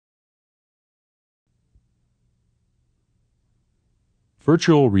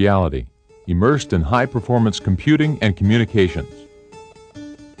Virtual reality, immersed in high-performance computing and communications.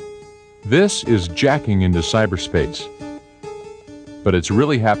 This is jacking into cyberspace. But it's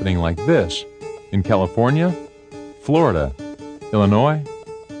really happening like this in California, Florida, Illinois,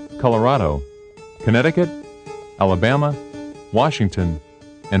 Colorado, Connecticut, Alabama, Washington,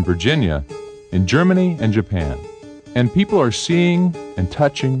 and Virginia, in Germany and Japan. And people are seeing and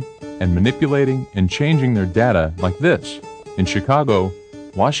touching and manipulating and changing their data like this in Chicago,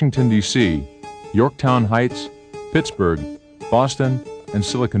 Washington, D.C., Yorktown Heights, Pittsburgh, Boston, and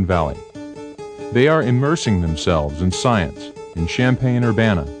Silicon Valley. They are immersing themselves in science in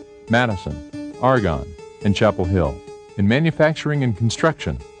Champaign-Urbana, Madison, Argonne, and Chapel Hill, in manufacturing and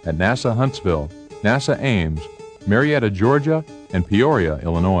construction at NASA Huntsville, NASA Ames, Marietta, Georgia, and Peoria,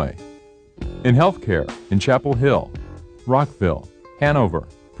 Illinois, in healthcare in Chapel Hill, Rockville, Hanover,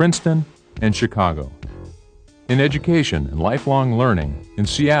 Princeton, and Chicago, in education and lifelong learning in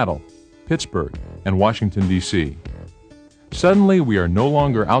Seattle, Pittsburgh, and Washington, D.C. Suddenly, we are no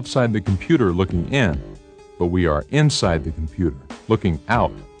longer outside the computer looking in, but we are inside the computer looking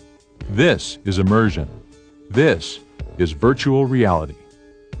out. This is immersion. This is virtual reality.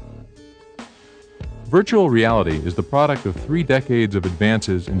 Virtual reality is the product of 3 decades of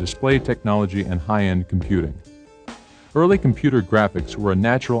advances in display technology and high-end computing. Early computer graphics were a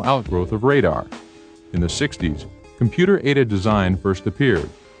natural outgrowth of radar. In the 60s, computer-aided design first appeared.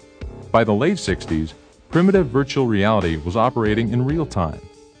 By the late 60s, primitive virtual reality was operating in real time.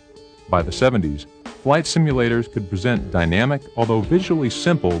 By the 70s, flight simulators could present dynamic, although visually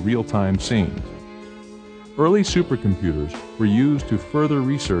simple, real-time scenes. Early supercomputers were used to further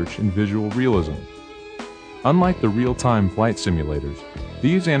research in visual realism. Unlike the real-time flight simulators,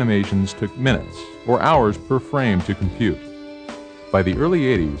 these animations took minutes or hours per frame to compute. By the early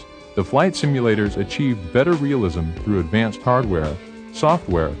 80s, the flight simulators achieved better realism through advanced hardware,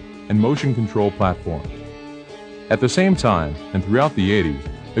 software, and motion control platforms. At the same time, and throughout the 80s,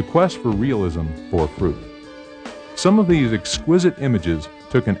 the quest for realism bore fruit. Some of these exquisite images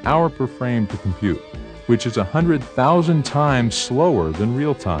took an hour per frame to compute, which is 100,000 times slower than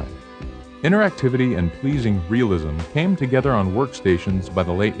real-time. Interactivity and pleasing realism came together on workstations by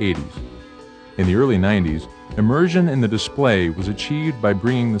the late 80s. In the early 90s, immersion in the display was achieved by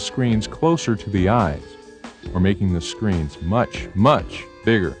bringing the screens closer to the eyes, or making the screens much, much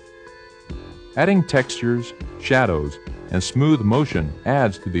bigger. Adding textures, shadows, and smooth motion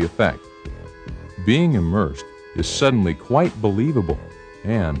adds to the effect. Being immersed is suddenly quite believable,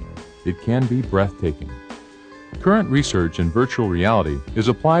 and it can be breathtaking. Current research in virtual reality is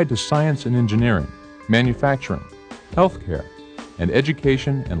applied to science and engineering, manufacturing, healthcare, and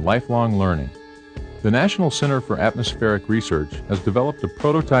education and lifelong learning. The National Center for Atmospheric Research has developed a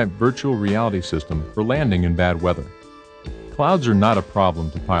prototype virtual reality system for landing in bad weather. Clouds are not a problem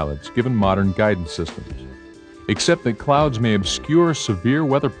to pilots given modern guidance systems, except that clouds may obscure severe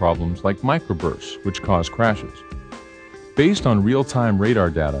weather problems like microbursts, which cause crashes. Based on real-time radar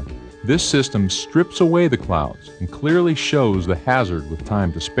data, this system strips away the clouds and clearly shows the hazard with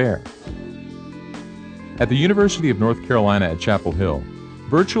time to spare. At the University of North Carolina at Chapel Hill,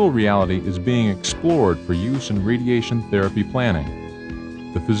 virtual reality is being explored for use in radiation therapy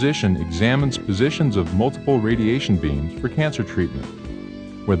planning. The physician examines positions of multiple radiation beams for cancer treatment.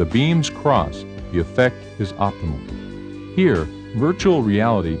 Where the beams cross, the effect is optimal. Here, virtual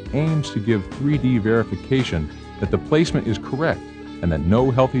reality aims to give 3D verification that the placement is correct and that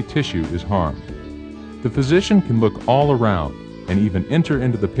no healthy tissue is harmed. The physician can look all around and even enter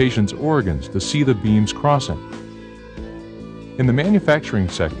into the patient's organs to see the beams crossing. In the manufacturing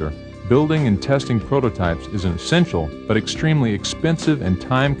sector, building and testing prototypes is an essential but extremely expensive and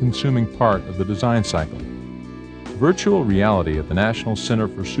time-consuming part of the design cycle. Virtual reality at the National Center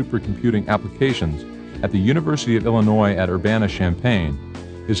for Supercomputing Applications at the University of Illinois at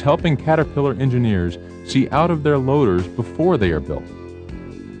Urbana-Champaign is helping Caterpillar engineers see out of their loaders before they are built.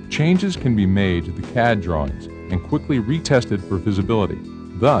 Changes can be made to the CAD drawings and quickly retested for visibility,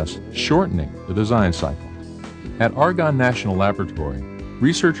 thus shortening the design cycle. At Argonne National Laboratory,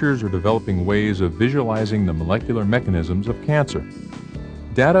 researchers are developing ways of visualizing the molecular mechanisms of cancer.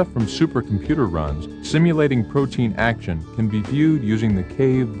 Data from supercomputer runs simulating protein action can be viewed using the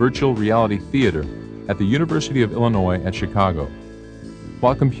CAVE Virtual Reality Theater at the University of Illinois at Chicago.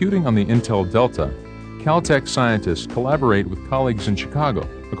 While computing on the Intel Delta, Caltech scientists collaborate with colleagues in Chicago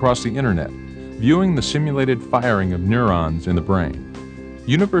across the internet, viewing the simulated firing of neurons in the brain.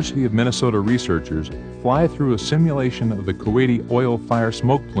 University of Minnesota researchers fly through a simulation of the Kuwaiti oil fire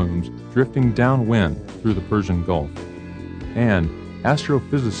smoke plumes drifting downwind through the Persian Gulf. And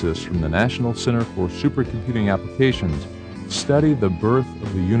astrophysicists from the National Center for Supercomputing Applications study the birth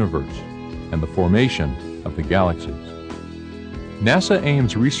of the universe and the formation of the galaxies. NASA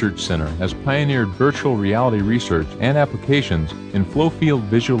Ames Research Center has pioneered virtual reality research and applications in flow-field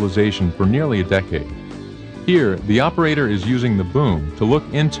visualization for nearly a decade. Here, the operator is using the boom to look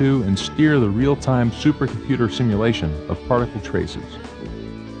into and steer the real-time supercomputer simulation of particle traces.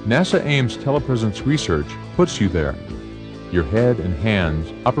 NASA Ames telepresence research puts you there. Your head and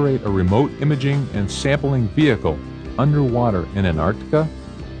hands operate a remote imaging and sampling vehicle underwater in Antarctica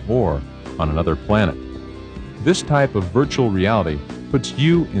or on another planet. This type of virtual reality puts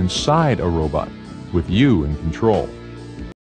you inside a robot with you in control.